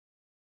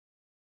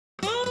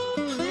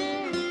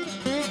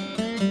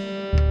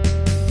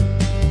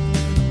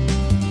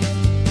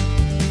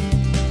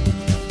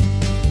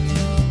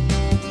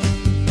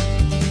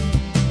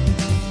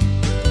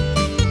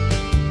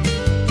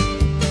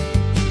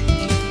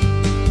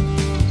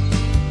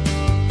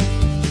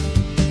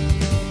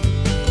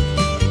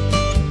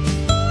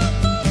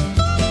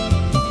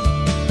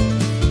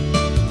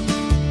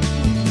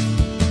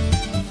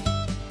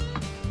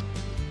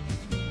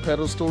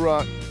Pedestal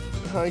Rock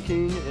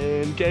hiking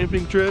and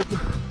camping trip.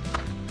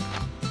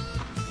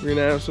 We're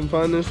gonna have some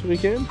fun this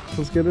weekend.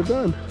 Let's get it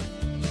done.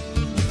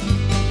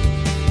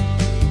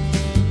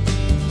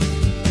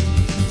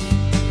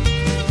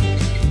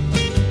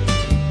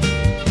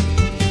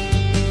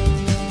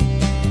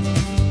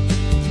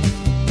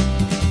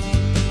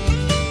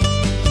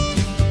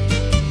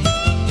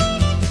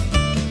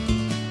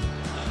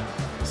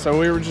 So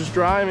we were just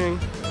driving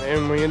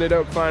and we ended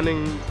up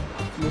finding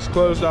this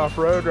closed off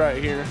road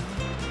right here.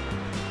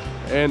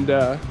 And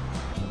I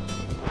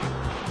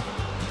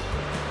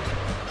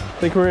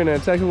think we're gonna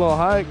take a little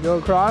hike, go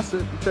across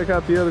it, check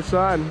out the other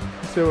side, and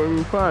see what we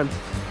can find.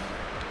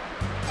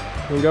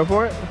 Wanna go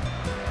for it?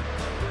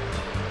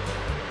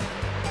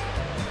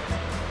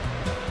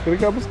 Get a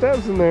couple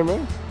steps in there,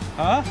 man.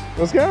 Huh?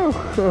 Let's go.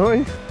 You're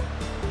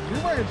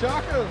wearing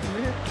chacos,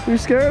 man. You're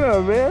scared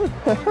of, man.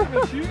 Look at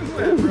the shoes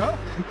wear, bro.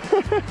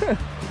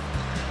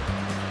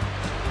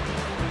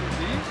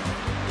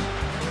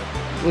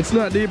 It's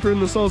not deeper than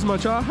the soles of my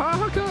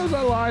chacos.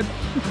 I lied.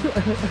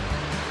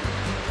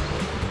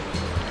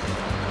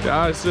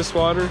 Guys, this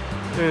water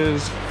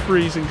is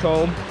freezing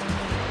cold.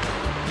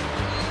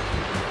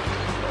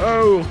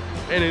 Oh,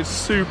 and it's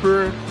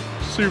super,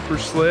 super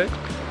slick.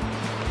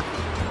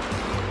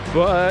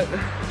 But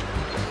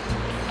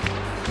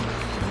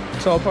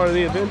it's all part of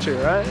the adventure,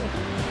 right?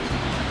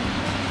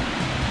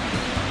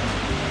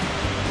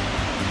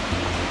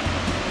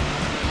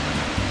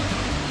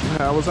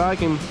 How was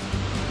hiking?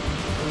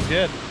 It was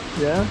good.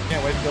 Yeah?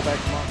 Can't wait to go back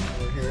tomorrow.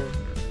 We're here,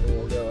 and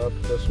we'll go up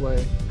this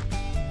way.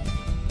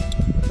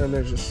 And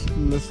there's just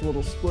this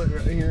little split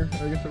right here.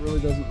 I guess it really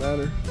doesn't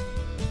matter.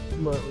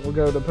 But we'll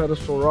go to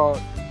Pedestal Rock,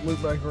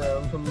 loop back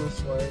around from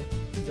this way,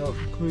 go up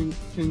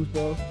King's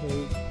Bluff,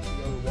 and go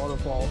to the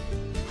waterfall.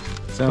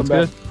 Sounds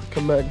good.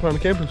 Come back and find a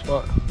camping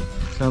spot.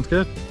 Sounds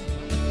good.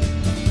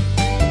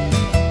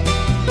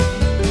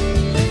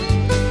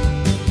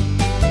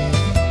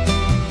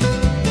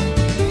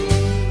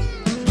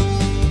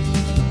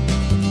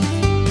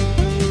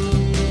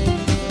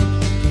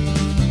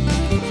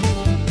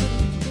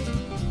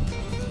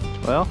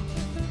 Well,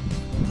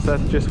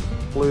 Seth just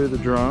flew the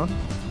drone.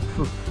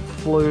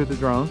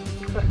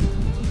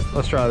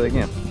 Let's try that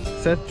again.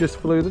 Seth just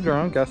flew the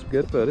drone, got some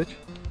good footage.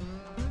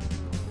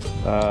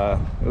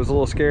 It was a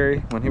little scary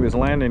when he was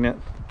landing it.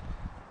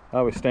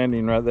 I was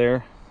standing right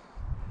there.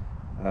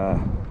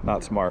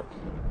 Not smart.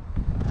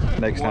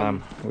 Next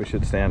time we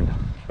should stand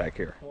back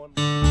here.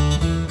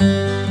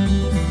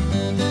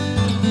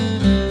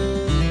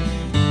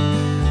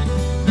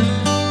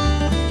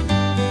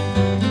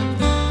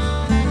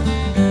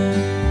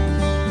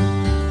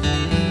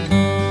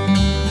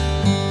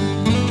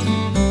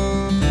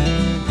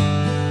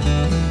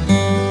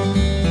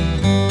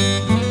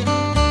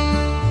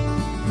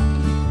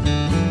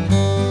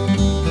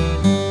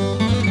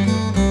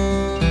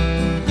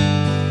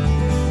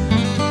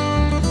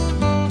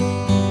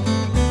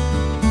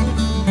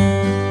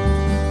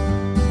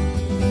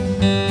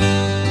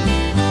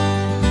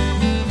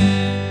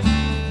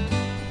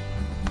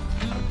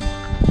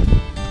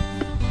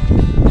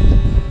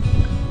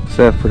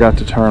 Seth forgot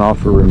to turn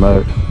off the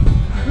remote.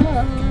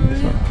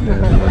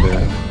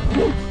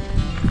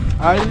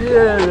 I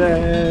did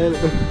it.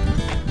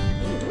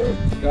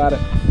 Got it.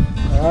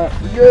 Alright,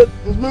 we're good.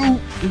 Let's move.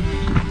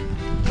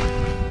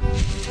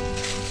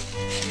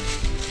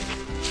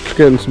 Just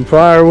getting some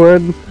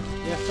firewood.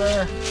 Yes,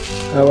 sir.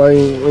 That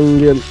way we can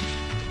get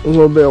a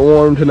little bit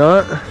warm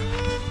tonight.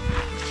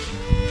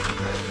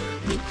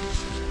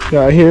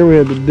 Got here, we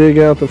had to dig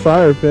out the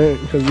fire pit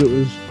because it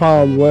was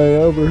piled way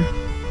over.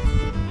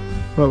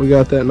 But we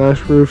got that nice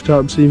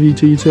rooftop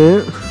CVT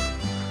tent.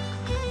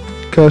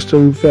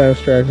 Custom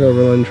fast track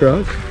Overland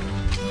truck.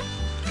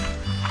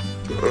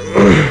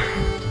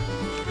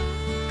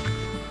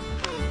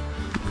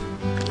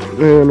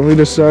 And we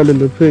decided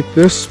to pick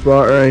this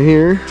spot right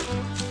here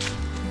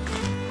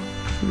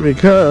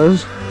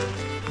because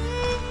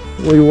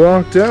we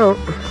walked out,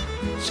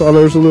 saw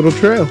there was a little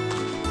trail.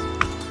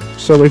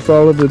 So we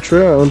followed the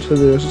trail into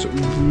this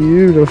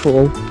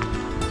beautiful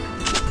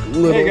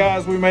little... Hey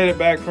guys, we made it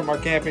back from our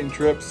camping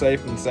trip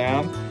safe and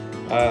sound.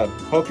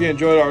 Hope you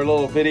enjoyed our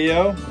little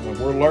video.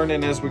 We're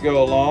learning as we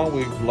go along.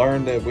 We've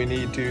learned that we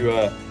need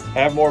to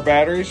have more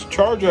batteries,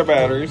 charge our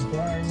batteries,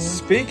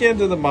 speak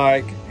into the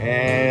mic,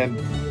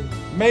 and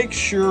make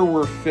sure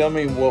we're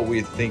filming what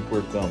we think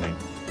we're filming.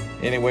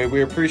 Anyway,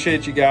 we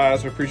appreciate you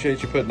guys. We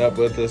appreciate you putting up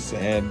with us,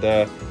 and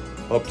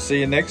hope to see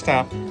you next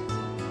time.